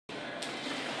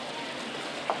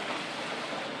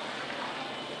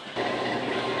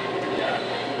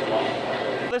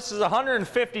This is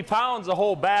 150 pounds, the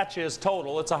whole batch is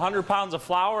total. It's 100 pounds of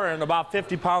flour and about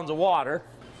 50 pounds of water.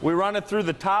 We run it through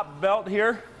the top belt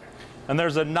here, and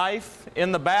there's a knife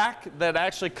in the back that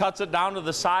actually cuts it down to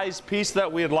the size piece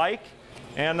that we'd like.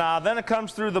 And then it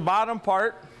comes through the bottom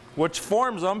part, which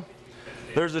forms them.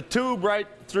 There's a tube right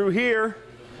through here,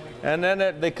 and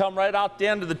then they come right out the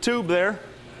end of the tube there,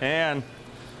 and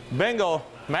bingo,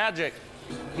 magic.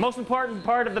 Most important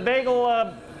part of the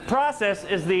bagel process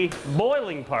is the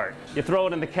boiling part. You throw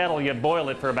it in the kettle, you boil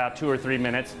it for about 2 or 3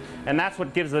 minutes, and that's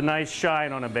what gives a nice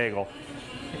shine on a bagel.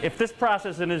 If this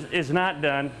process is not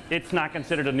done, it's not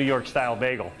considered a New York style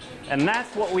bagel. And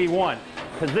that's what we want,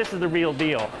 because this is the real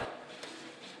deal.